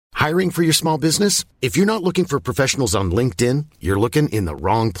Hiring for your small business? If you're not looking for professionals on LinkedIn, you're looking in the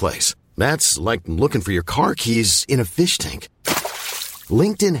wrong place. That's like looking for your car keys in a fish tank.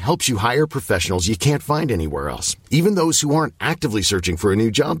 LinkedIn helps you hire professionals you can't find anywhere else, even those who aren't actively searching for a new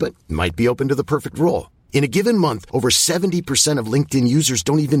job but might be open to the perfect role. In a given month, over 70% of LinkedIn users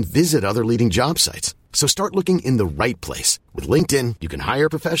don't even visit other leading job sites. So start looking in the right place. With LinkedIn, you can hire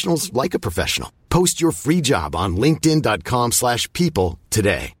professionals like a professional. Post your free job on linkedin.com/people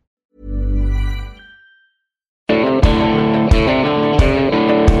today.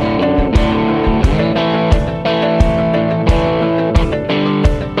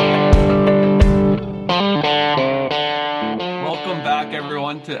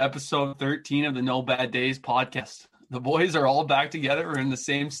 To episode 13 of the No Bad Days podcast. The boys are all back together. We're in the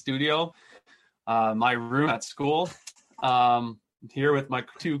same studio, my room at school. Here with my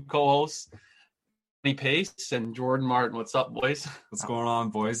two co-hosts, Tony Pace and Jordan Martin. What's up, boys? What's going on,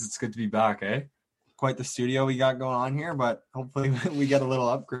 boys? It's good to be back, eh? Quite the studio we got going on here, but hopefully we get a little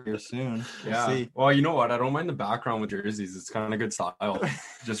upgrade here soon. We'll see. Well, you know what? I don't mind the background with jerseys. It's kind of good style.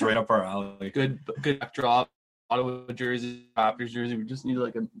 Just right up our alley. Good backdrop. Ottawa jersey, Raptors jersey. We just need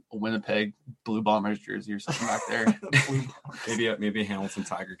like a Winnipeg Blue Bombers jersey or something back there. maybe a Hamilton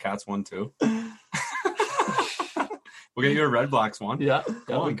Tiger Cats one too. We'll get you a Red Blacks one. Yeah,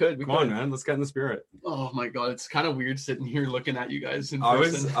 we could. Come on, man. Let's get in the spirit. Oh my god, it's kind of weird sitting here looking at you guys in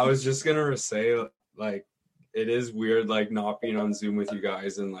person. I was just gonna say, like, it is weird, like, not being on Zoom with you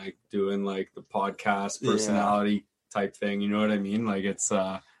guys and like doing like the podcast personality type thing. You know what I mean? Like, it's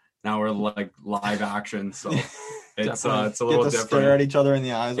now we're like live action, so it's a little different. Stare at each other in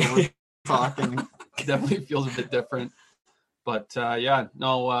the eyes when we're talking. Definitely feels a bit different. But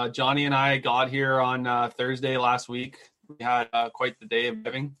Johnny and I got here on Thursday last week. We had quite the day of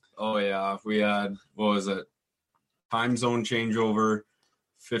driving. Oh yeah, we had, what was it? Time zone changeover,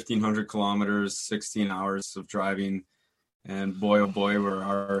 1,500 kilometers, 16 hours of driving. And boy, oh boy, were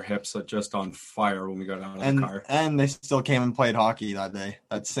our hips just on fire when we got out of the car. And they still came and played hockey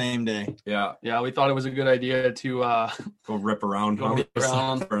that same day. Yeah. Yeah, we thought it was a good idea to go rip around for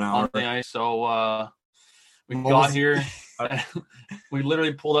an hour. On the ice. So we got here. We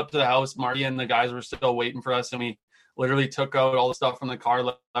literally pulled up to the house. Marty and the guys were still waiting for us. And we literally took out all the stuff from the car,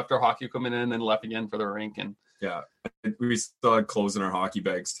 left our hockey equipment in, and then left again for the rink. And yeah, we still had clothes in our hockey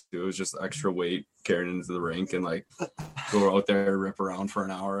bags too. It was just extra weight carrying into the rink and like go out there, rip around for an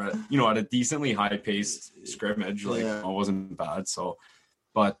hour at a decently high paced scrimmage. Like it wasn't bad. So,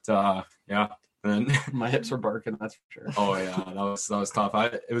 but yeah. And then my hips were barking, that's for sure. Oh yeah, that was tough.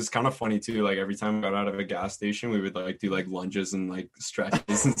 It was kind of funny too. Like every time we got out of a gas station, we would like do like lunges and like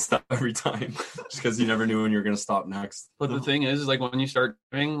stretches and stuff every time, just because you never knew when you were gonna stop next. But the thing is like when you start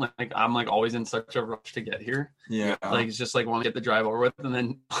driving, like I'm like always in such a rush to get here. Yeah, like it's just like want to get the drive over with, and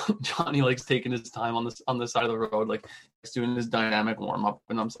then Johnny likes taking his time on the side of the road, like he's doing his dynamic warm up,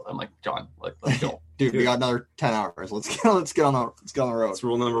 and I'm like, John, like let's go. Dude, we got another 10 hours. Let's get on the road. That's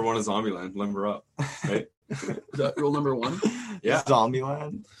rule number 1 of Zombieland. Limber up, right? Is that rule number 1? Yeah.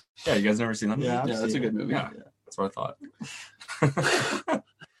 Zombieland. Yeah, you guys never seen that movie? Yeah, that's a good movie. Yeah, that's what I thought.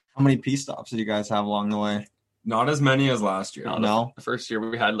 How many pee stops did you guys have along the way? Not as many as last year. No. The first year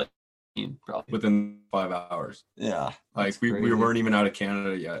we had like probably within 5 hours. Yeah. Like we weren't even out of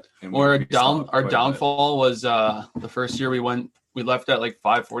Canada yet. And our downfall was the first year we left at like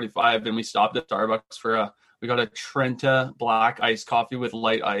 5:45 and we stopped at Starbucks for we got a Trenta black iced coffee with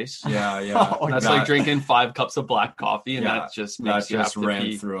light ice. Yeah. That's like drinking 5 cups of black coffee, and that just makes you have to ran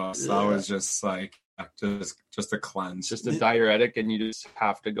pee. through us. That was just like just a cleanse, just a diuretic, and you just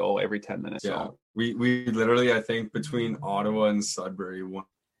have to go every 10 minutes. Yeah, so. we literally, I think between Ottawa and Sudbury,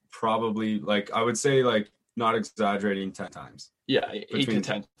 probably like I would say like not exaggerating 10 times. Yeah, 8 to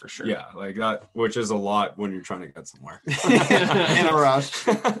 10 for sure. Yeah, like that, which is a lot when you're trying to get somewhere in a rush.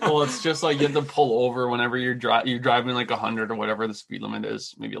 Well, it's just like you have to pull over whenever you're driving like 100 or whatever the speed limit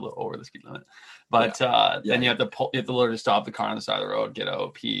is, maybe a little over the speed limit. But then you have to literally stop the car on the side of the road, get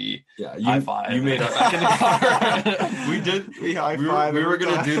out, pee, high five. You made back in the car. We did. We high five. We were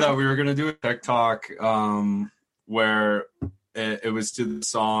gonna do that. We were gonna do a TikTok where it was to the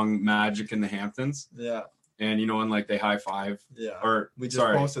song "Magic in the Hamptons." Yeah. And and like they high five. Yeah. Or we just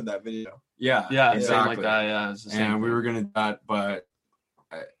posted that video. Yeah. Yeah. Exactly. Like that. Yeah. And we were gonna do that, but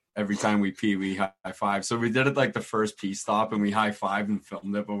every time we pee, we high five. So we did it like the first pee stop, and we high fived and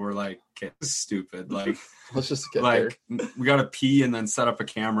filmed it. But we're like, okay, this is stupid. Like, let's just get like there. We gotta pee and then set up a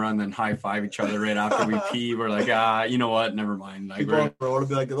camera and then high five each other right after we pee. We're like, you know what? Never mind. Like, people on the road would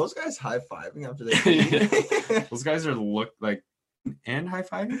be like, are those guys high fiving after they pee? Those guys are and high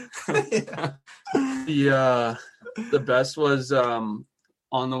fiving. The best was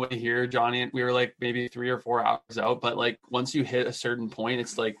on the way here, Johnny, we were like maybe 3 or 4 hours out, but like once you hit a certain point,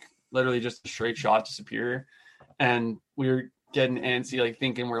 it's like literally just a straight shot to Superior. And we were getting antsy, like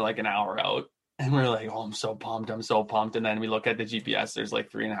thinking we're like an hour out. And we're like, oh, I'm so pumped. And then we look at the GPS, there's like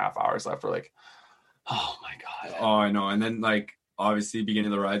 3.5 hours left. We're like, oh my God. Oh, I know. And then like obviously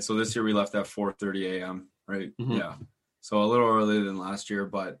beginning of the ride. So this year we left at 4:30 a.m. right? Mhm. Yeah. So a little earlier than last year,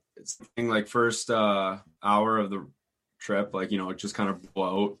 but it's like first hour of the trip, like, just kind of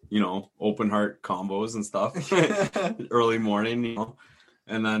blow out, open heart combos and stuff early morning,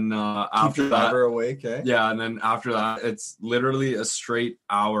 and then after that awake, eh? yeah, and then after that it's literally a straight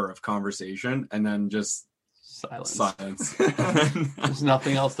hour of conversation and then just silence. There's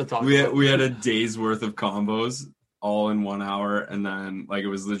nothing else to talk we about. we had a day's worth of combos all in 1 hour, and then like it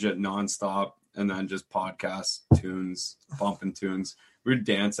was legit nonstop, and then just podcasts, tunes, bumping tunes. We'd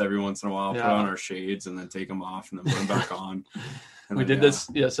dance every once in a while, put on our shades, and then take them off, and then put them back on. And we then, did this,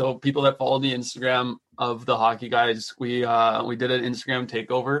 so people that follow the Instagram of the Hockey Guys, we did an Instagram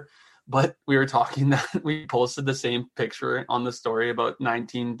takeover, but we were talking that we posted the same picture on the story about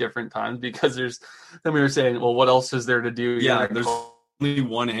 19 different times because then we were saying, well, what else is there to do? Yeah, there's only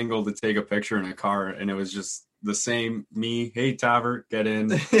one angle to take a picture in a car, and it was just the same me. Hey, Taver, get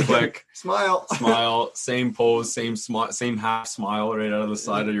in, click, smile, same pose, same half smile right out of the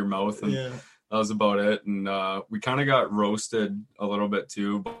side of your mouth, and that was about it. And we kind of got roasted a little bit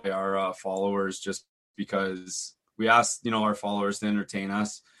too by our followers, just because we asked our followers to entertain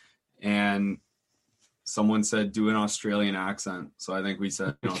us, and someone said do an Australian accent. So I think we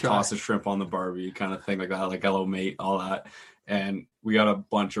said toss a shrimp on the barbie kind of thing, like that, like hello mate, all that. And we got a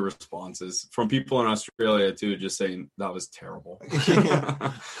bunch of responses from people in Australia too, just saying that was terrible.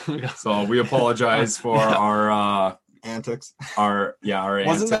 So we apologize for our antics. Our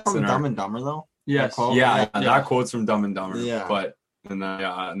wasn't that from Dumb and Dumber though? Yes. That quote's from Dumb and Dumber. Yeah. But and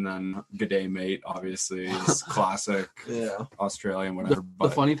then Good Day Mate, obviously, is classic Australian, whatever.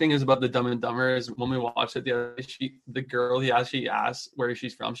 The funny thing is about the Dumb and Dumber is when we watched it the other day, the girl he actually asked where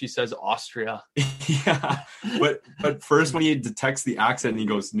she's from, she says Austria. Yeah. But first when he detects the accent, he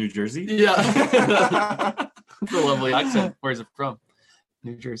goes, New Jersey? Yeah. It's a lovely accent. Where's it from?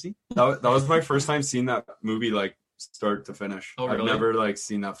 New Jersey? That was my first time seeing that movie, like, start to finish. Oh, really? I've never like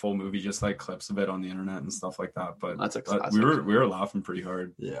seen that full movie, just like clips of it on the internet and stuff like that. But that's a classic. we were laughing pretty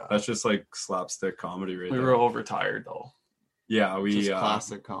hard. Yeah, that's just like slapstick comedy, right? We were overtired though. Yeah, we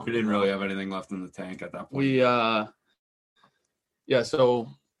classic comedy. We didn't really have anything left in the tank at that point. So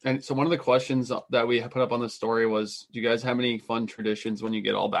one of the questions that we put up on the story was, do you guys have any fun traditions when you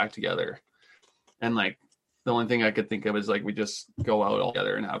get all back together? And like the only thing I could think of is like we just go out all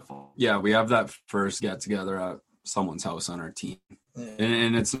together and have fun. Yeah, we have that first get together at someone's house on our team,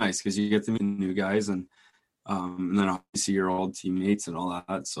 and it's nice because you get to meet new guys and then obviously your old teammates and all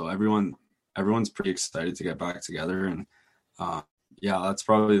that. So everyone's pretty excited to get back together, and that's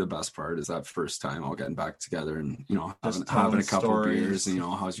probably the best part is that first time all getting back together and having a couple of beers and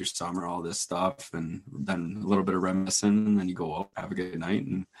how's your summer, all this stuff, and then a little bit of reminiscing, and then you go out, have a good night,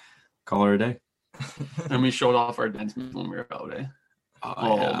 and call it a day. And we showed off our dance moves when we were out, eh?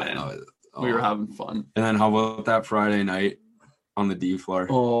 Man. We were having fun. And then how about that Friday night on the D floor?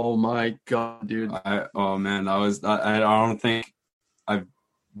 Oh my God, dude. I don't think I've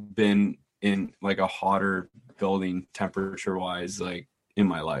been in like a hotter building temperature wise, like in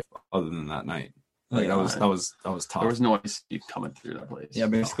my life other than that night. Like that was tough. There was no ice coming through that place. Yeah,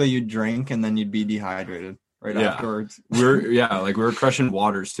 basically you'd drink and then you'd be dehydrated afterwards. We were crushing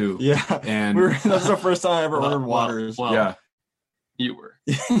waters too. Yeah. And that's the first time I ever ordered waters. Well, you were.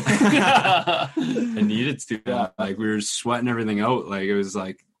 I needed to. Yeah. Like we were sweating everything out. Like it was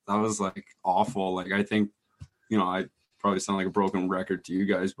like that was like awful. Like I think, I probably sound like a broken record to you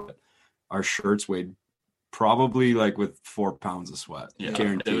guys, but our shirts weighed probably like with 4 pounds of sweat. Yeah,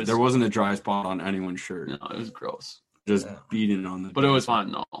 guaranteed. There wasn't a dry spot on anyone's shirt. No, it was gross. Just beating on the. But it was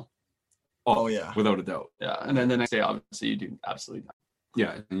fun, no. Oh yeah, without a doubt. Yeah, and then the next day, obviously, you do absolutely.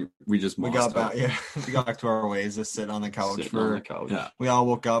 Yeah, we got back. Yeah, we got back to our ways to sit on the couch. Yeah, we all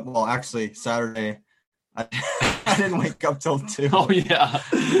woke up. Well, actually, Saturday, I didn't wake up till 2. Oh yeah,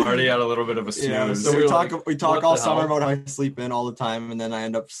 Marty had a little bit of a snooze. Yeah, so we talk all summer about how I sleep in all the time, and then I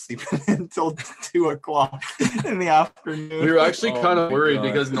end up sleeping until 2:00 in the afternoon. We were actually kind of worried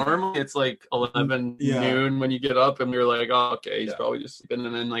because normally it's like 11 noon when you get up, and we were like, oh, okay, he's probably just sleeping,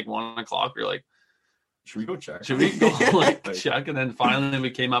 and then like 1:00, we're like, should we go check? Check? And then finally we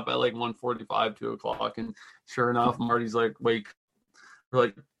came up at like 1:45, 2:00, and sure enough, Marty's like, wake. We're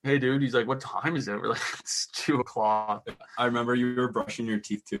like, hey, dude. He's like, what time is it? We're like, it's 2:00. I remember you were brushing your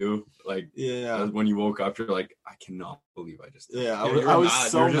teeth too. Like, when you woke up, you're like, I cannot believe I just. Yeah, I was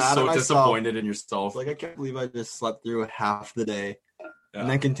so You're just mad so at myself. disappointed in yourself. Like, I can't believe I just slept through half the day. Yeah. And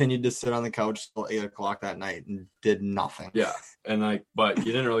then continued to sit on the couch till 8:00 that night and did nothing. Yeah, and like, but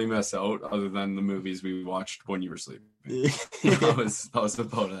you didn't really miss out other than the movies we watched when you were sleeping. that was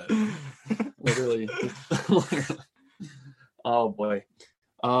about it. Literally. Oh boy.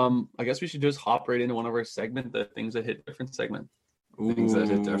 I guess we should just hop right into one of our segment, the things that hit different segment. Things that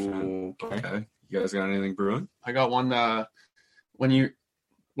hit different. Okay. You guys got anything brewing? I got one.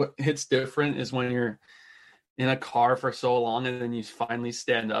 What hits different is when you're in a car for so long and then you finally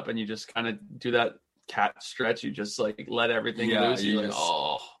stand up and you just kind of do that cat stretch. You just like let everything loose. You're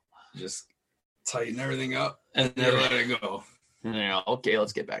like, just tighten everything up and never let it go. Yeah. Okay,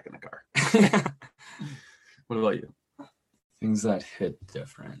 let's get back in the car. What about you? Things that hit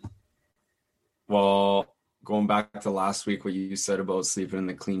different. Well, going back to last week, what you said about sleeping in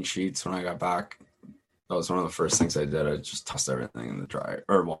the clean sheets when I got back, that was one of the first things I did. I just tossed everything in the dryer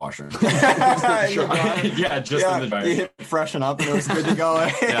or washer. Yeah, just in the dryer. You hit freshen up and it was good to go.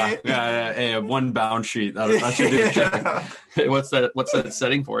 Yeah. Hey, one bound sheet. That should do the trick. Hey, what's that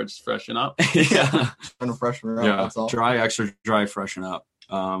setting for? It's freshen up. Yeah. Trying to freshen up. Yeah. That's all. Dry, extra dry, freshen up.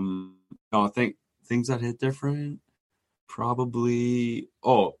 No, I think things that hit different. Probably.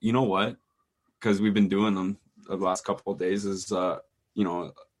 Oh, you know what? Because we've been doing them the last couple of days. Is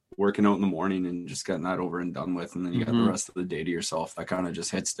working out in the morning and just getting that over and done with, and then you got the rest of the day to yourself. That kind of just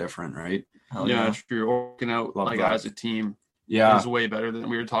hits different, right? Yeah, it's true. Working out as a team, is way better than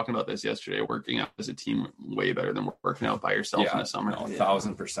we were talking about this yesterday. Working out as a team, way better than working out by yourself in the summer.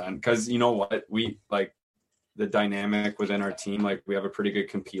 1,000%. Because you know what, we like the dynamic within our team. Like we have a pretty good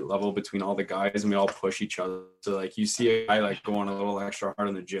compete level between all the guys, and we all push each other. So like you see a guy like going a little extra hard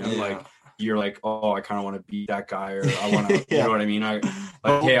in the gym, like. You're like, oh, I kind of want to beat that guy, or I want to, you know what I mean?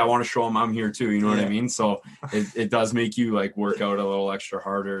 Hey, I want to show him I'm here too. You know what I mean? So it does make you like work out a little extra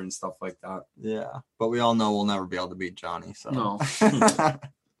harder and stuff like that. Yeah, but we all know we'll never be able to beat Johnny. So no,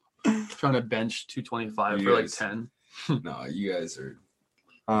 trying to bench 225 for like 10. No, you guys are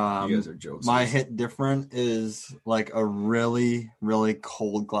jokes. My hit different is like a really, really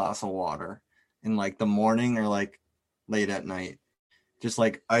cold glass of water in like the morning or like late at night. Just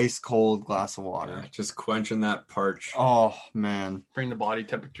like ice cold glass of water. Yeah, just quenching that parch. Oh man. Bring the body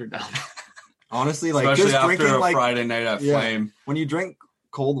temperature down. Honestly, like especially just after drinking a like Friday night at Flame. When you drink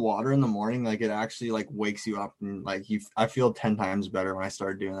cold water in the morning, like it actually like wakes you up, and like I feel 10 times better when I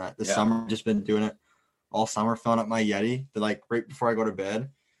started doing that. This summer I've just been doing it all summer, filling up my Yeti to like right before I go to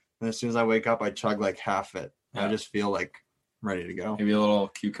bed. And as soon as I wake up, I chug like half it. I just feel like ready to go. Maybe a little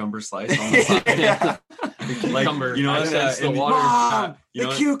cucumber slice on the side. The cucumber, like, you know, the water. Mom, the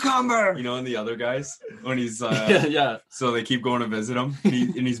cucumber. You know, and the other guys when he's So they keep going to visit him,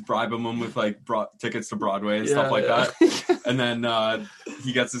 and he's bribing them with like tickets to Broadway and stuff like that. And then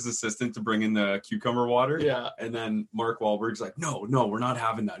he gets his assistant to bring in the cucumber water. Yeah. And then Mark Wahlberg's like, no, we're not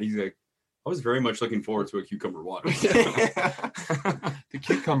having that. He's like, I was very much looking forward to a cucumber water. The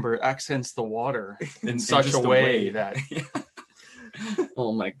cucumber accents the water in such a way that.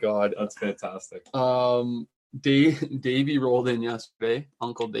 Oh my God, that's fantastic. Davey rolled in yesterday.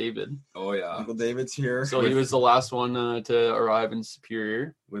 Uncle David. Oh yeah, Uncle David's here. So he was the last one to arrive in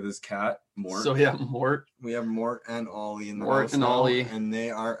Superior with his cat Mort. So Mort. We have Mort and Ollie in the Mort house and now, Ollie, and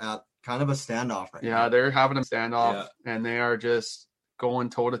they are at kind of a standoff right now. Yeah, they're having a standoff, and they are just going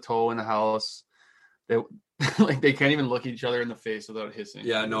toe to toe in the house. They like they can't even look each other in the face without hissing.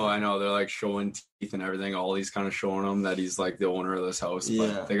 Yeah, no, I know. They're like showing teeth and everything. Ollie's kind of showing them that he's like the owner of this house.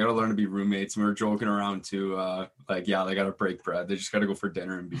 But they got to learn to be roommates. And we were joking around too. They got to break bread. They just got to go for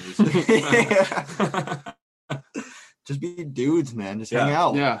dinner and beers. Just be dudes, man. Just hang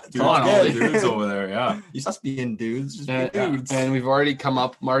out. Yeah, come on, all the dudes over there. Yeah, you just being dudes. Just be dudes. And we've already come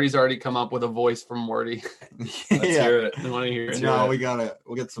up. Marty's already come up with a voice from Morty. Let's hear it. I want to hear it. No,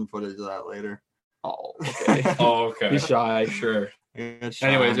 we'll get some footage of that later. Oh, okay. Okay. He's shy. Sure.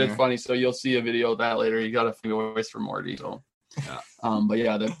 Anyways, it's funny. So you'll see a video of that later. You got a voice for Morty. So, but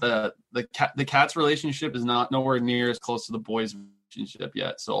yeah, the cat's relationship is not nowhere near as close to the boys' relationship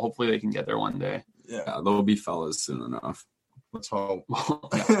yet. So hopefully they can get there one day. Yeah, they'll be fellas soon enough. Let's hope.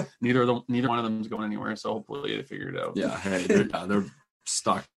 Neither one of them is going anywhere. So hopefully they figure it out. Yeah. Hey, they're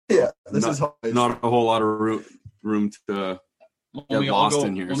stuck. Yeah. Not a whole lot of room to. When we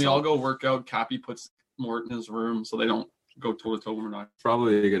all go work out, Cappy puts Mort in his room so they don't go toe to toe when we're not.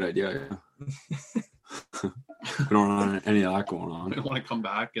 Probably a good idea. Yeah. We don't want any of that going I on. don't want to come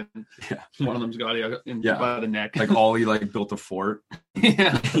back and Yeah. one of them's got you Yeah. by the neck. Like Ollie built a fort.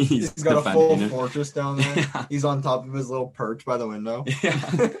 Yeah. He's got a full defending it. fortress down there. Yeah. He's on top of his little perch by the window.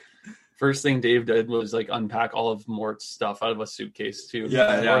 Yeah. First thing Dave did was like unpack all of Mort's stuff out of a suitcase too. Yeah,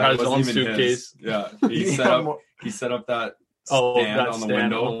 Mort had it his wasn't own even suitcase. his. Yeah, Yeah, he set up that Oh, stand that on the stand on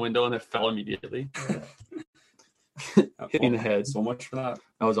the window. window and it fell immediately. Hit me in the head. So much for that.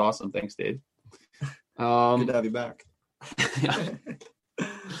 That was awesome. Thanks, Dave. Good to have you back. Yeah.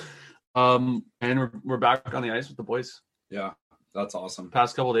 And we're back on the ice with the boys. Yeah, that's awesome.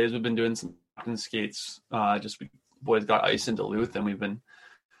 Past couple of days we've been doing some captain skates. We boys got ice in Duluth and we've been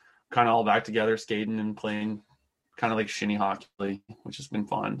kind of all back together skating and playing kind of like shinny hockey, which has been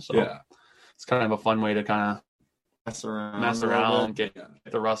fun. So Yeah, it's kind of a fun way to kind of Mess around. mess a little around, bit. get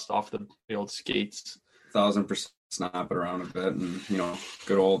the rust off the old skates. 1000% snap it around a bit, and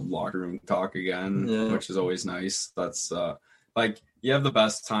good old locker room talk again, Yeah. which is always nice. That's like you have the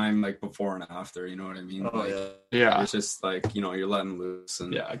best time like before and after. You know what I mean? Oh, like, yeah. Yeah. It's just like you're letting loose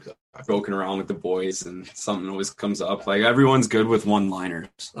and Yeah, exactly. joking around with the boys, and something always comes up. Like everyone's good with one-liners,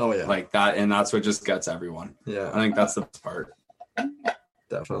 Oh, yeah. like that, and that's what just gets everyone. I Yeah, think that's the best part.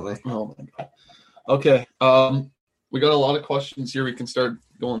 definitely. Oh my god. Okay. We got a lot of questions here we can start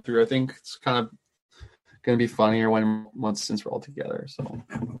going through. I think it's kind of gonna be funnier since we're all together. So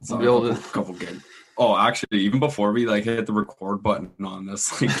So We'll be able a couple good. Oh, actually, even before we hit the record button on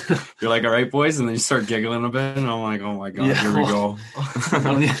this, like you're like, "All right, boys," and then you start giggling a bit, and I'm like, "Oh my god, Yeah. here we go."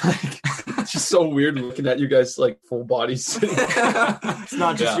 it's just so weird looking at you guys like full bodies sitting. It's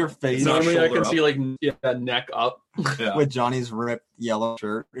not just Yeah. your face. It's not Normally I shoulder can see like neck up. Yeah. With Johnny's ripped yellow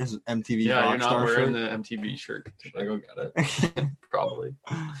shirt, his MTV Yeah, you're not Rockstar wearing shirt. the MTV shirt. Should I go get it? Probably.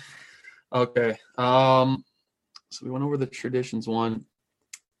 Okay. So we went over the traditions one.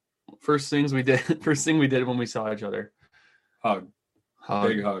 First thing we did when we saw each other. Hug,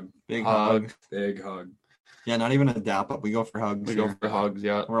 big hug, Big Hug. hug. big hug. Yeah, not even a dap up. We go for hugs. We go here. for hugs,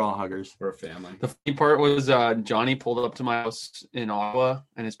 yeah. We're all huggers. We're a family. The funny part was Johnny pulled up to my house in Ottawa,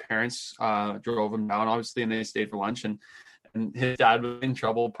 and his parents drove him down, obviously, and they stayed for lunch. And his dad was in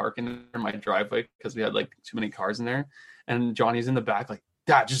trouble parking in my driveway because we had like too many cars in there. And Johnny's in the back, like,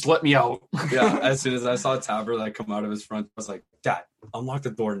 "Dad, just let me out." Yeah, as soon as I saw Tabber come out of his front, I was like, "Dad, unlock the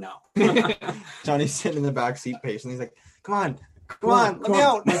door now." Johnny's sitting in the back seat patiently. He's like, come on, let me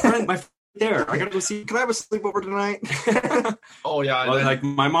out. My friend there. I gotta go see. Can I have a sleepover tonight? Oh yeah, Well, like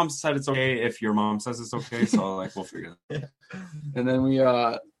my mom said it's okay if your mom says it's okay, so like we'll figure it out. and then we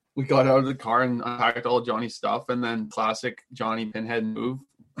got out of the car and unpacked all Johnny's stuff, and then classic Johnny pinhead move.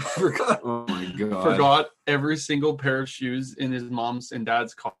 Oh my god. Forgot every single pair of shoes in his mom's and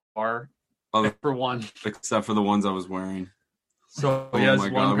dad's car, Oh. for one. Except for the ones I was wearing. So Oh he has my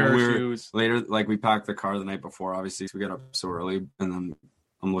one God, pair when of we were- shoes. Later, like we packed the car the night before, obviously, so we got up so early, and then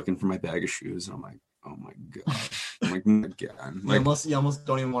I'm looking for my bag of shoes, and I'm like, oh my god, I'm like again, you like almost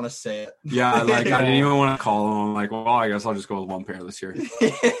don't even want to say it. yeah, like I didn't even want to call them. I'm like, well, I guess I'll just go with one pair this year.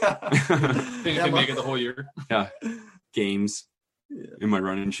 Think you Yeah, can my- make it the whole year. Games Yeah. in my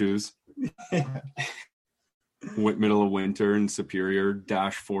running shoes. Middle of winter in Superior,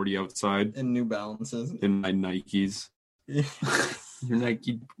 dash 40 outside And New Balances. in my Nikes. Your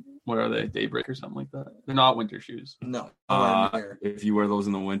Nike, what are they? Daybreak or something like that. They're not winter shoes. No. If you wear those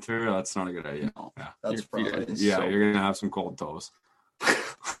in the winter, that's not a good idea. No. Yeah, That's Your feet probably are yeah, so- you're gonna have some cold toes. plain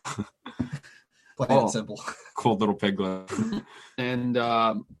Oh. and simple. Cold little piglet. And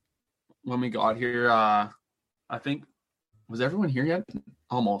when we got here, I think, was everyone here yet?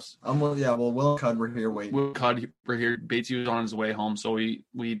 Almost. Will and Cud were here waiting. Will Cud were here. Batesy was on his way home, so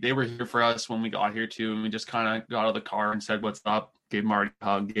they were here for us when we got here too, and we just kind of got out of the car and said, "What's up?" Gave Marty a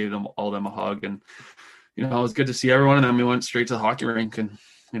hug, gave them all them a hug, and it was good to see everyone. And then we went straight to the hockey rink and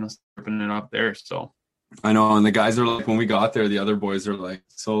ripping it up there. So I know, and the guys are like, when we got there, the other boys are like,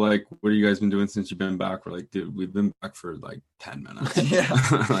 so like, what have you guys been doing since you've been back? We're like, dude, we've been back for like 10 minutes. Yeah.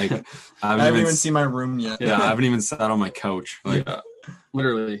 Like, I haven't even seen my room yet. Yeah, I haven't even sat on my couch. Like, yeah,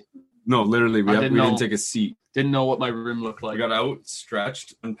 literally no, literally, we didn't didn't know. take a seat. didn't know what my room looked We like. got out,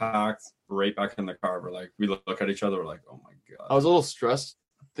 stretched, unpacked, right back in the car. We're like, we look at each other, we're like, oh my god. I was a little stressed,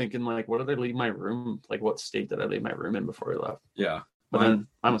 thinking like, what did I leave my room? Like, what state did I leave my room in before we left? Yeah, But then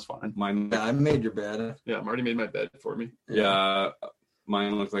mine was fine. mine. Yeah, I made your bed. Yeah, Marty made my bed for me. Yeah,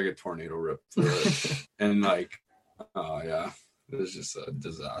 mine looked like a tornado ripped through it, and like, oh yeah, it was just a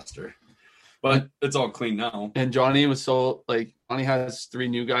disaster. But it's all clean now. And Johnny was so like, Johnny has 3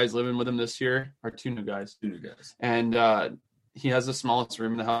 new guys living with him this year, or 2 new guys, 2 new guys. and he has the smallest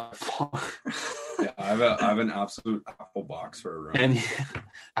room in the house. Yeah, I have an absolute apple box for a room. And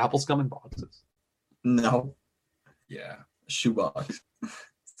apples come in boxes. No. Yeah, Shoebox.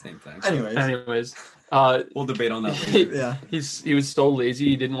 same thing. Anyways, We'll debate on that later. Yeah. he was so lazy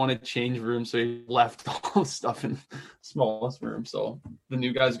he didn't want to change rooms, so he left all the stuff in the smallest room. So the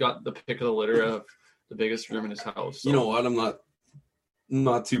new guy's got the pick of the litter of the biggest room in his house. So. You know what? I'm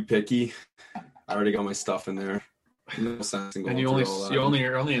not too picky. I already got my stuff in there. No sense in going and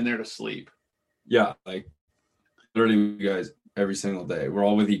you're only in there to sleep. Yeah, like literally, you guys every single day. We're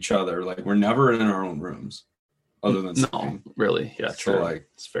all with each other. Like we're never in our own rooms, other than sleeping. No, really. Yeah, So true. like,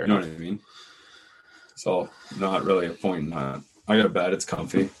 It's fair. you know enough. what I mean? So not really a point in that. I got a bed. It's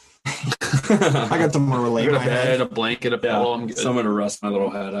comfy. I got somewhere to lay I got my a bed, head. a blanket, a pillow. I'm good. Somewhere to rest my little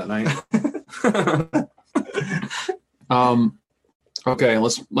head at night. Okay,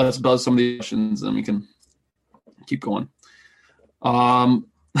 let's buzz some of these questions, and we can keep going. I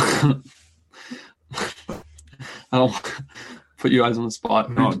don't put you guys on the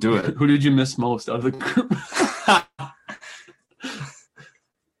spot. No, do it. Who did you miss most out of the group?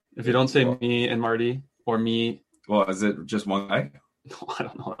 If you don't say me and Marty or me, Well, is it just one guy? I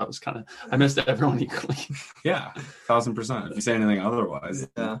don't know. That was kind of I missed everyone equally. Yeah, 1,000%. If you say anything otherwise,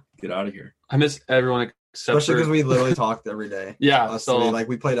 Yeah. get out of here. I missed everyone except Especially because for we literally talked every day. yeah. Us So three. Like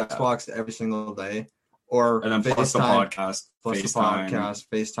we played Xbox every single day, or And then plus the FaceTime, podcast, plus FaceTime. the podcast,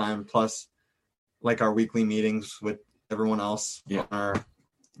 FaceTime, plus like our weekly meetings with everyone else. Yeah. on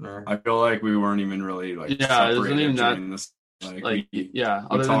our I feel like we weren't even really like Yeah, it wasn't separated even that, during this. Like, like we yeah.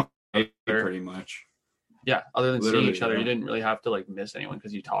 Other than talked pretty much. yeah, other than Literally, seeing each other, yeah. you didn't really have to like miss anyone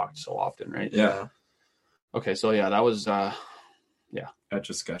because you talked so often, right? Yeah. Okay, so yeah, that was Etch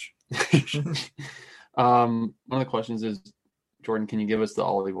a sketch. one of the questions is, Jordan, can you give us the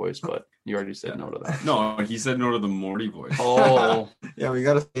Ollie voice? But you already said no to that. No, he said no to the Morty voice. Oh, Yeah, we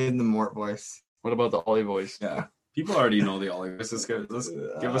gotta stay in the Mort voice. what about the Ollie voice? Yeah. People already know the Ollie voice. Let's give us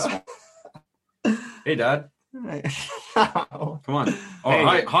one. Hey, Dad. Come on. Oh,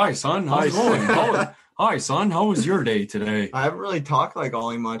 Hey. hi, son. How's it going? Hi, son. How was your day today? I haven't really talked like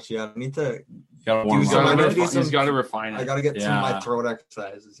Ollie much yet. I need to. You gotta Do warm some- I up. gotta do He's got to refine I it. gotta get some of my Yeah. throat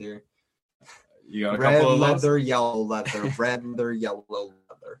exercises here. You got a Red couple of those? leather, yellow leather, red leather, yellow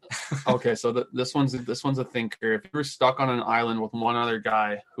leather. Okay, so this one's a thinker. If you were stuck on an island with one other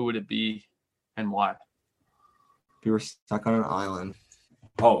guy, who would it be, and why? If you were stuck on an island.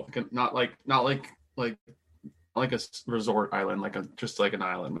 Oh, Not like a resort island, just like an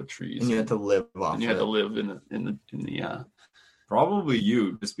island with trees. And you had to live off And you it. had to live in the probably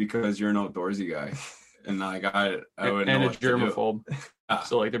you, just because you're an outdoorsy guy. And like I would know and a what to do. germaphobe. Ah.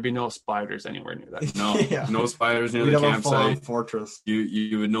 So like there'd be no spiders anywhere near that. No, Yeah. no spiders near We'd the have a full-on campsite. fortress.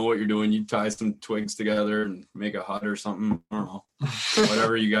 You would know what you're doing. You'd tie some twigs together and make a hut or something. I don't know.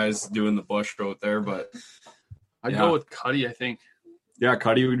 Whatever you guys do in the bush out there. But I'd Yeah. go with Cuddy, I think. yeah,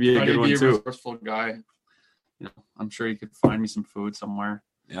 Cuddy would be a Cuddy'd good one be a too. resourceful guy. You know, I'm sure he could find me some food somewhere,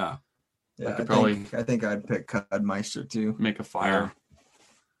 Yeah. Yeah, could probably- I think I'd pick Cudmeister too. make a fire.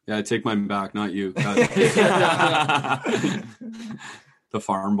 Yeah, I take mine back, not you. The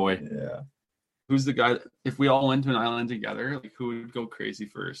farm boy. Yeah. Who's the guy? If we all went to an island together, like who would go crazy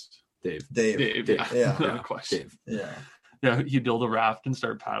first? Dave. Dave. Dave. Dave. Yeah. Yeah. No question. Dave. Yeah. Yeah, he'd build a raft and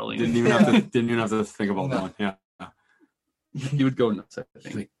start paddling. Didn't even have to think about that one. Yeah. He would go nuts, I He's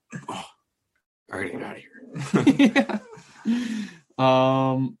think. like, oh, I gotta get out of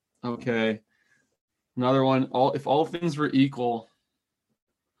here. Okay. Another one. If all things were equal,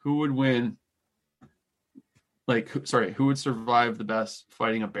 who would win? Who would survive the best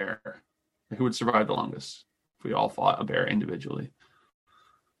fighting a bear? Who would survive the longest if we all fought a bear individually?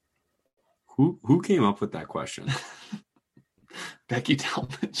 Who came up with that question? Becky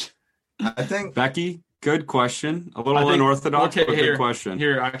Talmadge. I think Becky, good question. A I little think- unorthodox, okay, but here. good question.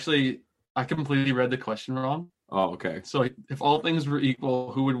 Here, actually, I completely read the question wrong. Oh, okay. So if all things were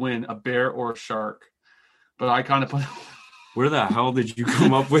equal, who would win, a bear or a shark? But I kind of put Where the hell did you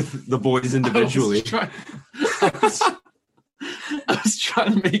come up with the boys individually? I was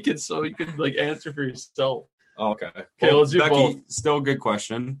trying to make it so you could like answer for yourself. Oh, okay. Okay, let's do Becky, both. still a good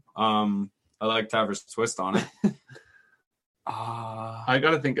question. I like to have her twist on it. I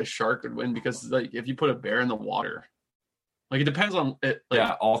gotta think a shark would win because like if you put a bear in the water, like it depends on it. Like,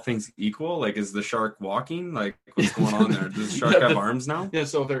 yeah, all things equal. Like, is the shark walking? Like, what's going on there? Does the shark Yeah, have arms now? yeah.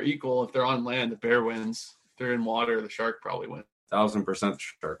 So if they're equal, if they're on land, the bear wins. If they're in water, the shark probably wins. 1,000%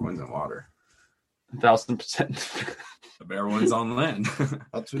 shark wins in water. 1,000%. The bear wins on land.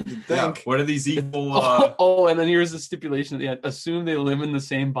 that's what you Yeah. think. What are these equal? Oh, and then here's the stipulation at the end. Assume they live in the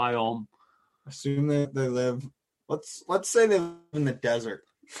same biome. Assume that they live. Let's say they live in the desert.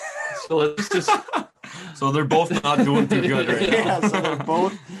 So let's just So they're both not doing too good right now. Yeah, so they're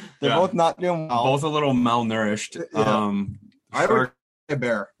both They're both not doing well. Both a little malnourished. Yeah. I would Shark, a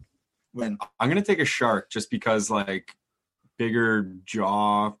bear win. I'm gonna take a shark just because like bigger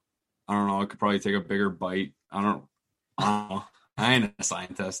jaw. I don't know. I could probably take a bigger bite. I don't know. I ain't a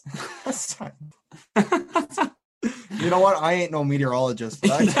scientist. You know what? I ain't no meteorologist.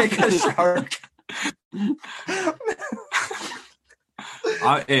 But I take a shark.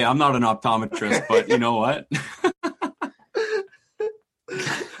 Hey, I'm not an optometrist, but you know what?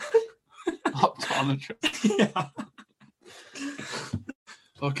 Optometrist. Yeah.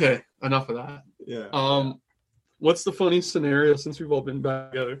 Okay, enough of that. Yeah. What's the funny scenario since we've all been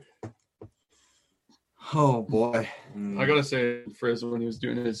back together? Oh boy. I gotta say, Frizz, when he was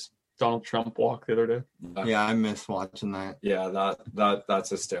doing his Donald Trump walk the other day. Yeah, I miss watching that. Yeah, that's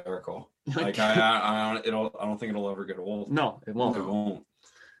hysterical. Like I don't think it'll ever get old. No, it won't. It won't.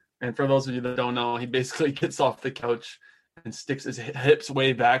 And for those of you that don't know, he basically gets off the couch and sticks his hips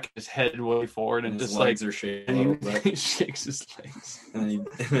way back, his head way forward, and His just legs like are shaking a little bit. he shakes his legs. And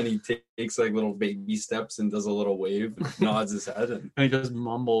then he takes like little baby steps and does a little wave and nods his head and And he just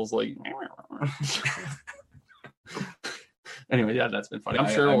mumbles like. Anyway, yeah, that's been funny. I'm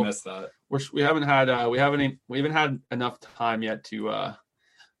sure I we'll, missed that. we haven't had enough time yet to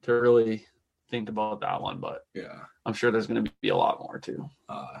really think about that one, but Yeah. I'm sure there's going to be a lot more too.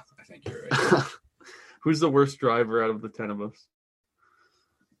 I think you're right. Who's the worst driver out of the 10 of us?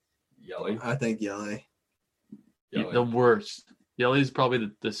 Yelly. I think Yelly. The worst. Yelly's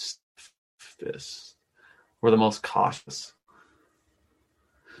probably the stiffest. We're the most cautious.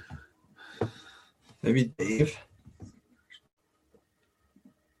 Maybe Dave.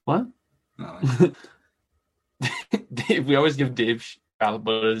 What? No, Dave, we always give Dave shit,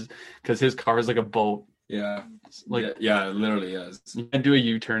 but because his car is like a boat. yeah. Like Yeah, it literally is. you can't do a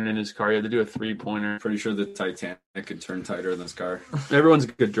U-turn in his car. You have to do a 3-pointer. Pretty sure the Titanic could turn tighter in this car. Everyone's a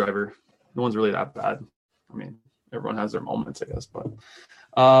good driver. No one's really that bad. I mean, everyone has their moments, I guess. But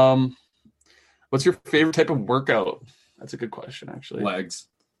what's your favorite type of workout? That's a good question, actually. Legs.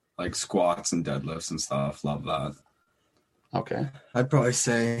 Like squats and deadlifts and stuff. Love that. Okay, I'd probably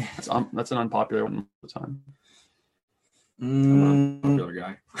say that's an unpopular one all the time. I'm a popular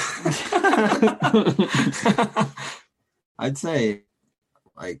guy. I'd say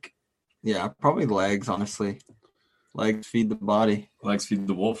like probably legs, honestly. Legs feed the body. Legs feed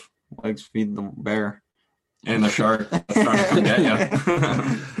the wolf. Legs feed the bear. And the shark. That's trying to forget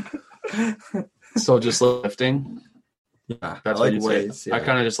you. So just lifting. Yeah, That's I what like you weights. say. Yeah. I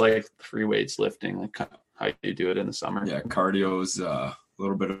kind of just like free weights lifting, like kind of how you do it in the summer. Yeah, cardio is a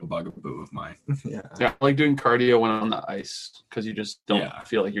little bit of a bugaboo of mine. Yeah. Yeah, I like doing cardio when on the ice because you just don't Yeah.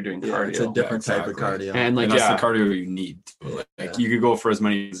 feel like you're doing Yeah, cardio. it's a different Yeah, type of exactly. cardio. And like And that's yeah, the cardio you need. Like Yeah. you could go for as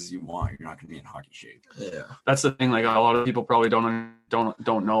many as you want. You're not going to be in hockey shape. yeah. that's the thing. Like a lot of people probably don't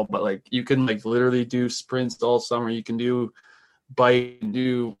know, but like you can like literally do sprints all summer. You can do bike,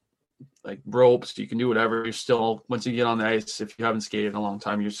 do like ropes. You can do whatever. You're still once you get on the ice, if you haven't skated in a long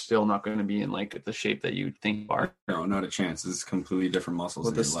time, you're still not going to be in like the shape that you think you are. No, not a chance. It's completely different muscles.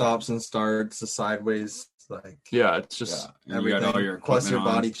 With in the your leg. stops and starts, the sideways, like Yeah, it's just Yeah. And you got all everything. your Plus your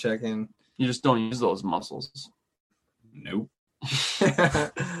equipment on. body checking. you just don't use those muscles. Nope.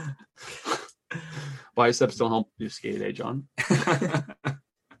 Biceps don't help you skate, eh, John?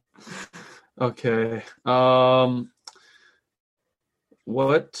 Okay.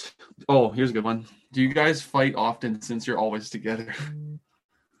 What? Oh, here's a good one. Do you guys fight often since you're always together?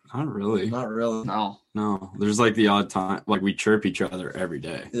 Not really. Not really. No. No, there's like the odd time, like we chirp each other every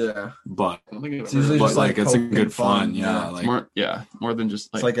day, Yeah. but I don't think It's usually but just like it's a poking good fun. Yeah, Yeah. like more than just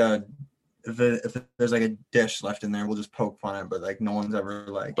It's like, like if there's like a dish left in there, we'll just poke fun at it, but like no one's ever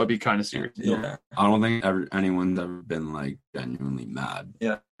like but be kind of serious. yeah. I don't think anyone's ever been like genuinely mad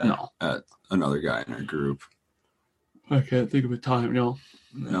Yeah. No. at another guy in our group. I can't think of a time. No.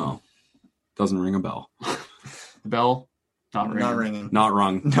 No, doesn't ring a bell. Bell? Not ringing. Not ringing. Not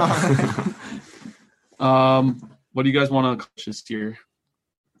wrong. What do you guys want to accomplish this year?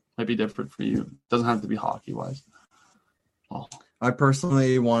 Might be different for you. Doesn't have to be hockey wise. Oh. I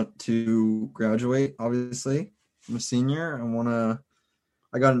personally want to graduate, obviously. I'm a senior.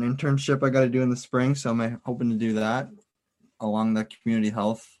 I got an internship I got to do in the spring, so I'm hoping to do that along the community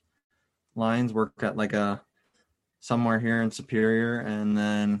health lines, work at like somewhere here in Superior, and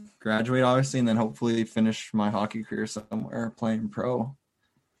then graduate, obviously, and then hopefully finish my hockey career somewhere playing pro.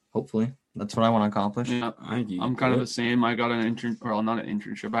 Hopefully. That's what I want to accomplish. Yeah. I'm kind of the same. I got an not an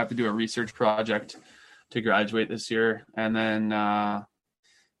internship. I have to do a research project to graduate this year. And then,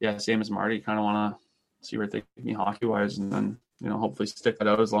 same as Marty, kind of want to see where they take me hockey wise and then, hopefully stick that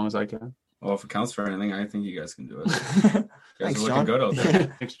out as long as I can. Well, if it counts for anything, I think you guys can do it. You guys Thanks, are looking John. good out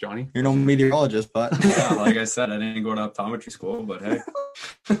there. Thanks, Johnny. You're no meteorologist, but Yeah, like I said, I didn't go to optometry school, but hey.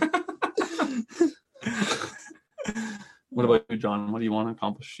 What about you, John? What do you want to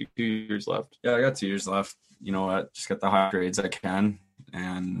accomplish? 2 years left. Yeah, I got 2 years left. You know what? Just get the high grades I can,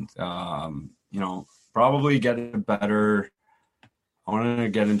 and you know, probably get a better. I want to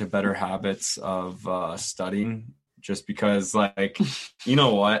get into better habits of studying, just because, like, you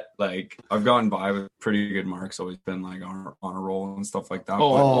know what? Like, I've gotten by with pretty good marks. Always been like on a roll and stuff like that.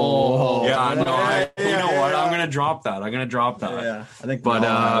 Oh, yeah, no, you know what? yeah. I'm gonna drop that. yeah, I think. But we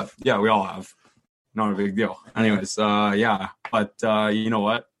all have. yeah, we all have. Not a big deal. Anyways, yeah. But you know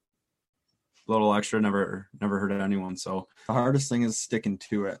what? A little extra never hurt anyone. So The hardest thing is sticking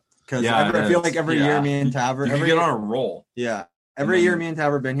to it. Because Yeah, I feel like every yeah. year me and Taver, you every can get on a roll. yeah, every year then- me and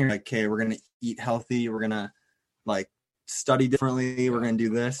Taver been here like, okay, we're gonna eat healthy, we're gonna like study differently, we're gonna do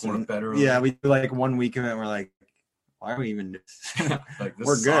this. Go to And, bed yeah, we do like 1 week of it and we're like, why are we even do this? Like, this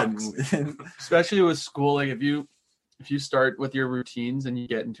We're sucks. good. especially with school. Like if you start with your routines and you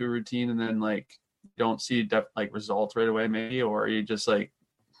get into a routine and then like don't see like results right away, maybe, or you just like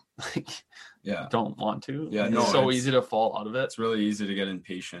Yeah, don't want to. Yeah, it's no, so it's- easy to fall out of it, it's really easy to get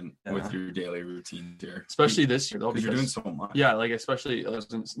impatient Yeah. with your daily routine here, especially this year though, because you're doing because so much. yeah, like especially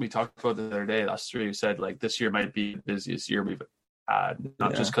we talked about the other day. Us three said like this year might be the busiest year we've had,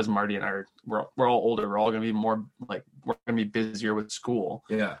 not just because Marty and I we're all older. We're all gonna be more like we're gonna be busier with school.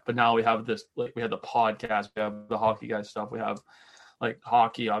 Yeah, But now we have this, like we have the podcast, we have the hockey guys stuff, we have like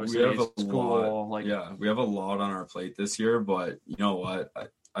hockey, obviously, we have a school, lot. like Yeah, we have a lot on our plate this year. But you know what?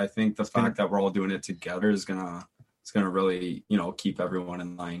 I think the fact that we're all doing it together is gonna really, you know, keep everyone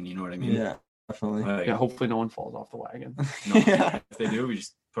in line. You know what I mean? Yeah, definitely. Like, yeah, hopefully no one falls off the wagon. no, Yeah. if they do, we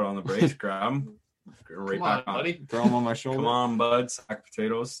just put on the brakes, grab them, right Come on, back on. buddy. Throw them on my shoulder. Come on, bud. Sack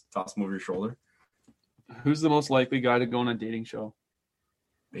potatoes. Toss them over your shoulder. Who's the most likely guy to go on a dating show?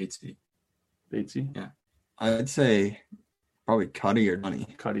 Batesy. Batesy? I'd say probably Cuddy or Johnny.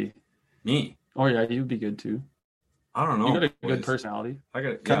 Cuddy? Me. Oh yeah, you'd be good too. I don't know. You got a good boys. personality. I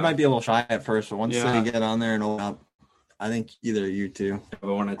got. Cud Yeah. might be a little shy at first, but once Yeah. they get on there and open up, I think either you two.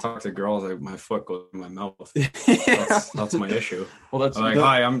 But when I talk to girls, my foot goes in my mouth. Yeah. That's my issue. Well, that's I'm like,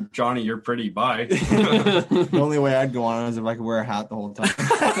 hi, I'm Johnny. You're pretty. Bye. The only way I'd go on is if I could wear a hat the whole time.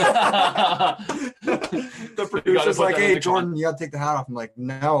 The producer's like, hey, Jordan, you got to take the hat off. I'm like,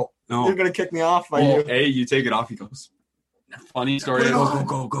 no, you're No. going to kick me off. If I Well, do. hey, you take it off. He goes. funny story.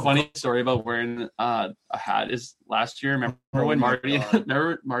 Go. Funny story about wearing a hat is last year. Remember Oh when my Marty? God.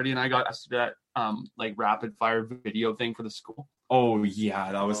 Remember Marty and I got asked to do that like rapid fire video thing for the school. Oh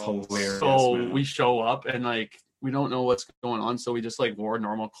yeah, that was Oh, hilarious. So man. we show up and like we don't know what's going on, so we just like wore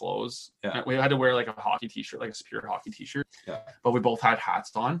normal clothes. Yeah. We had to wear like a hockey t-shirt, like a Superior hockey t-shirt. Yeah. But we both had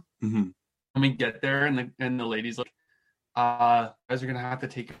hats on. Mhm. And we get there and the lady's like, guys are gonna have to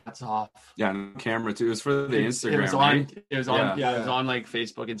take your hats off. Yeah, and on camera too. It was for the Instagram. It was on. right? It was on. Yeah. It was on like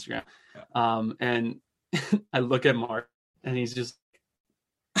Facebook, Instagram. Yeah. And I look at Mark, and he's just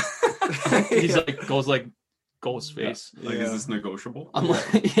he's like goes like ghost face. Like, Yeah. is this negotiable? I'm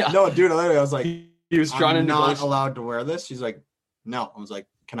like, yeah. No, dude, literally, I was like, He was trying I'm to not negotiate. allowed to wear this. She's like, no. I was like,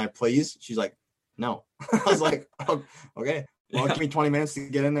 can I please? She's like, no. I was like, oh, okay. Well, give me 20 minutes to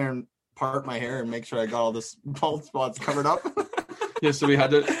get in there and part my hair and make sure I got all this bald spots covered up. Yeah, so we had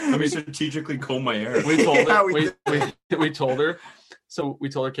to. Let me strategically comb my hair. We told Yeah, her. we We told her. So we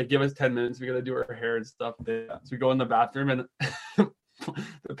told her, okay, give us 10 minutes. We got to do her hair and stuff. So we go in the bathroom and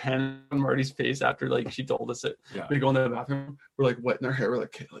the pan on Marty's face after like she told us it. Yeah. We go in the bathroom. We're like wetting our hair. We're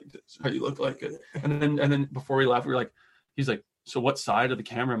like, okay, like this is how you look like it. And then before we left, we were like, he's like, so what side of the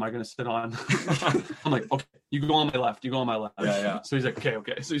camera am I going to sit on? I'm like, okay, you go on my left. You go on my left. Yeah. So he's like,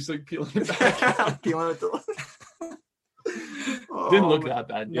 okay. So he's like peeling it back. Peeling it to- Didn't look Oh, that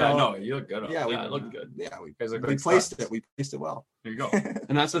bad. Yeah, No. no, you look good. Yeah, Yeah, it looked good. Yeah, we guys look we like placed studs. it. We placed it well. There you go.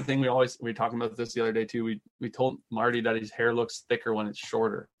 And that's the thing we were talking about this the other day too. We told Marty that his hair looks thicker when it's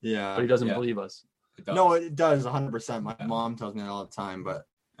shorter, Yeah. but he doesn't Yeah. believe us. It does. No, it does 100%. My Yeah. mom tells me that all the time, but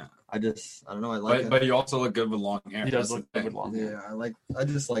Yeah. I don't know. I like but you also look good with long hair. He does That's the look good with thing. long it. hair. Yeah, I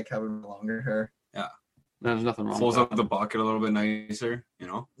just like having longer hair. There's nothing wrong Pulls with up that. the bucket a little bit nicer, you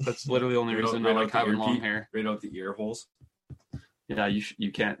know, That's literally the only Right out- reason right I like out the having long earpiece. hair. right out the ear holes. Yeah,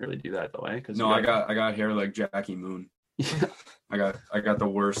 you can't really do that though, eh? Because No, I got hair like Jackie Moon. I got the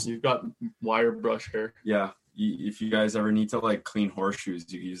worst. you've got wire brush hair. Yeah, if you guys ever need to like clean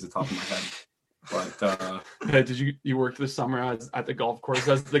horseshoes, you can use the top of my head. But Hey, did you work this summer at the golf course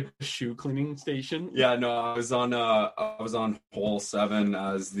as the shoe cleaning station? yeah, no, I was on hole 7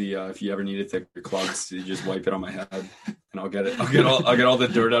 as the if you ever needed to take your clubs, you just wipe it on my head. and I'll get all the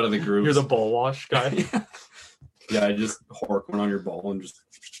dirt out of the groups. You're the ball wash guy. Yeah, I just hork one on your ball and just.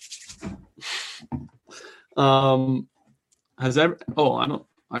 I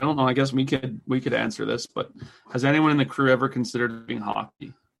don't know. I guess we could answer this, but has anyone in the crew ever considered doing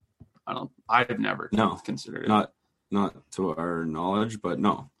hockey? I've never considered it. Not to our knowledge, but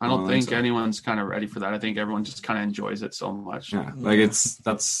no. I don't think anyone's kind of ready for that. I think everyone just kind of enjoys it so much. Yeah, like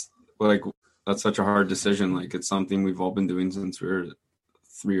that's such a hard decision. Like it's something we've all been doing since we were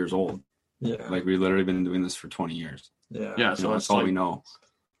 3 years old. Yeah. Like we've literally been doing this for 20 years. Yeah. Yeah. So that's all we know.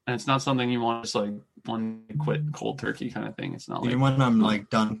 And it's not something you want to just like one quit cold turkey kind of thing. It's not even when I'm like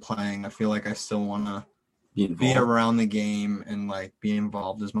done playing, I feel like I still want to be around the game and like be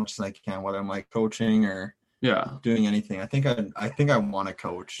involved as much as I can, whether I'm like coaching or doing anything. I think I want to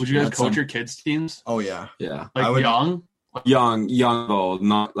coach. Would you guys coach your kids' teams? Oh yeah. Yeah. Like young though,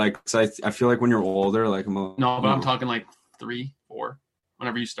 not like, cause I feel like when you're older, like I'm talking like 3, 4.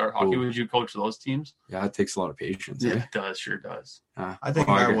 Whenever you start hockey, would you coach those teams? Yeah, it takes a lot of patience. Yeah, it does. Sure does. I think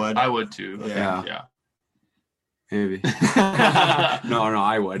I would. I would too. Yeah. Maybe. No,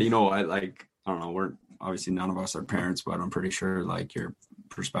 I would. You know what? Like, I don't know. We're obviously none of us are parents, but I'm pretty sure like your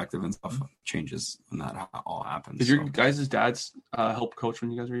perspective and stuff changes when that all happens. Did your guys' dads help coach when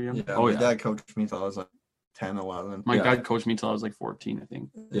you guys were young? Yeah. My dad coached me until I was like 10, 11. My dad coached me until I was like 14, I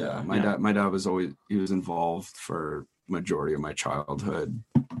think. Yeah. My dad was involved for majority of my childhood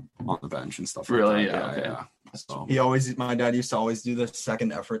on the bench and stuff. Really? Like that. Yeah. So my dad used to always do the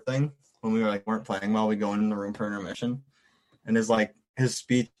second effort thing when we weren't playing well. We go in the room for intermission, and his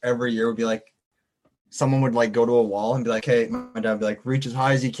speech every year would be like, someone would like go to a wall and be like, "Hey," my dad would be like, "Reach as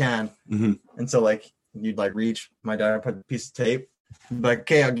high as you can." Mm-hmm. And so like you'd like reach. My dad would put a piece of tape, and be like,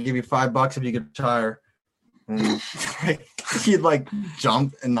 "Okay, I'll give you $5 if you get retire." And like, he'd like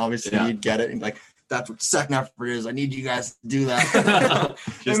jump, and obviously you'd get it, and like, that's what second effort is. I need you guys to do that.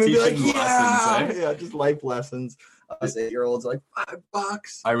 Just teaching lessons, Yeah, just life lessons. Us 8-year-olds like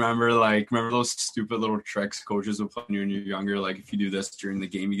 $5. I remember those stupid little tricks coaches would play when you're younger. Like if you do this during the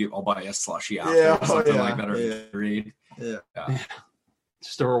game, I'll buy a slushie after or something like that, or read. Yeah.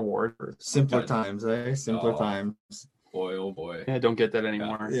 Just a reward for simpler times, Simpler times. Boy, oh boy. Yeah, don't get that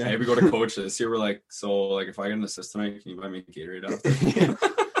anymore. Yeah. Hey, we go to coach this year. We're like, so like if I get an assist tonight, can you buy me a Gatorade after?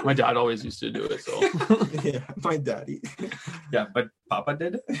 My dad always used to do it, so. Yeah, my daddy. Yeah, but Papa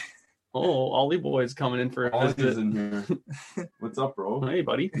did it. Oh, Ollie boy's coming in for a visit. In here. What's up, bro? Hey,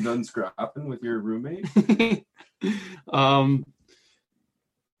 buddy. You done scrapping with your roommate?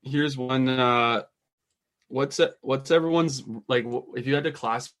 Here's one. What's everyone's like? If you had to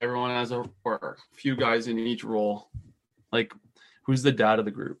classify everyone as or a few guys in each role, like who's the dad of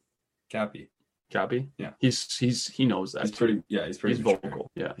the group? Cappy. Yeah. He knows that. He's vocal.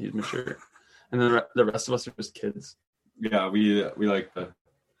 Yeah, he's mature. And then the rest of us are just kids. Yeah, we like to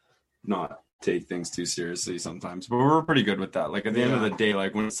not take things too seriously sometimes, but we're pretty good with that. Like at the end of the day,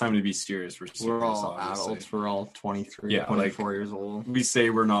 like when it's time to be serious, we're all obviously. Adults. We're all 23, 24 years old. We say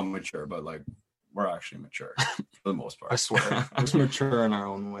we're not mature, but like we're actually mature for the most part. I swear. We're just mature in our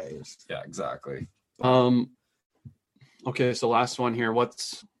own ways. Yeah, exactly. Okay, so last one here.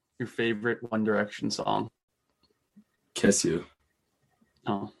 What's your favorite One Direction song? Kiss You.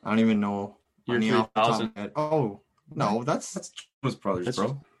 Oh, I don't even know. Year 3000. Oh no, that's Jonas Brothers,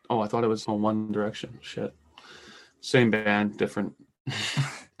 bro. I thought it was on One Direction. Shit. Same band, different.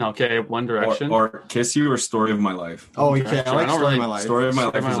 Okay, One Direction. Or Kiss You or Story of My Life. Oh, yeah. I like Story of My Life. Story of My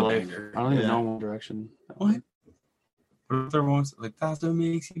Life is a banger. I don't even know One Direction. What? What ones like that's what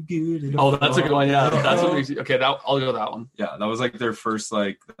makes you beautiful. Oh, that's a good one. Yeah, that's what makes you. Okay, I'll go that one. Yeah, that was like their first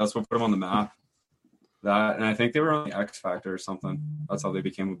that's what put them on the map. That, and I think they were on the X Factor or something. That's how they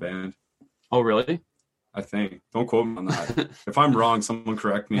became a band. Oh, really? I think. Don't quote me on that. If I'm wrong, someone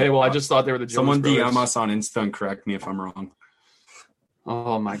correct me. Hey, well, I just thought they were the Jonas Someone Brothers. DM us on Insta and correct me if I'm wrong.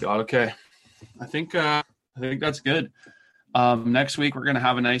 Oh my God. Okay. I think that's good. Next week we're gonna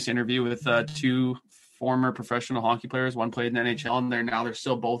have a nice interview with 2 former professional hockey players. One played in the NHL, and they're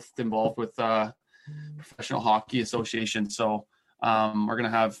still both involved with Professional Hockey Association. So we're gonna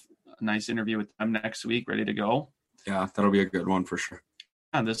have a nice interview with them next week, ready to go. Yeah, that'll be a good one for sure.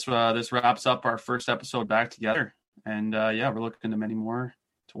 And this wraps up our first episode back together. And we're looking to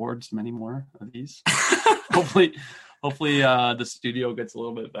towards many more of these. Hopefully the studio gets a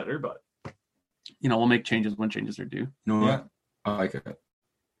little bit better, but we'll make changes when changes are due. You know what? I like it.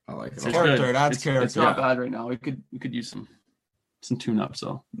 It's Character, that's character. It's not bad right now. We could use some tune-up.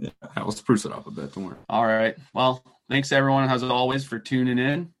 So yeah, we'll spruce it up a bit. Don't worry. All right. Well, thanks everyone, as always, for tuning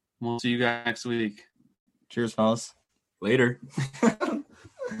in. We'll see you guys next week. Cheers, fellas. Later.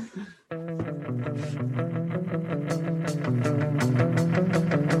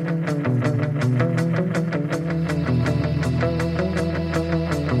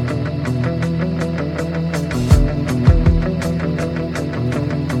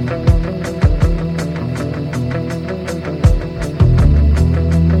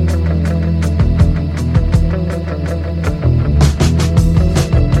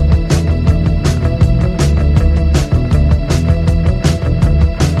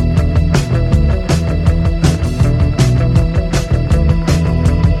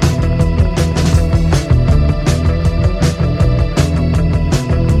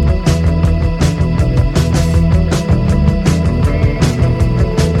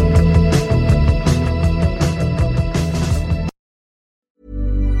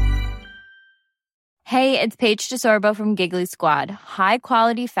 Hey, it's Paige DeSorbo from Giggly Squad. High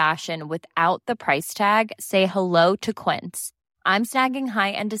quality fashion without the price tag. Say hello to Quince. I'm snagging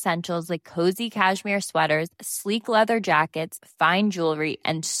high-end essentials like cozy cashmere sweaters, sleek leather jackets, fine jewelry,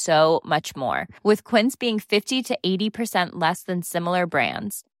 and so much more. With Quince being 50 to 80% less than similar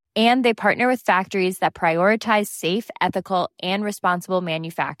brands. And they partner with factories that prioritize safe, ethical, and responsible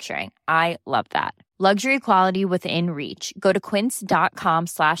manufacturing. I love that. Luxury quality within reach. Go to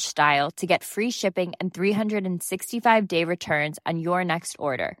quince.com/style to get free shipping and 365-day returns on your next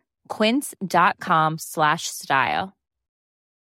order. Quince.com/style.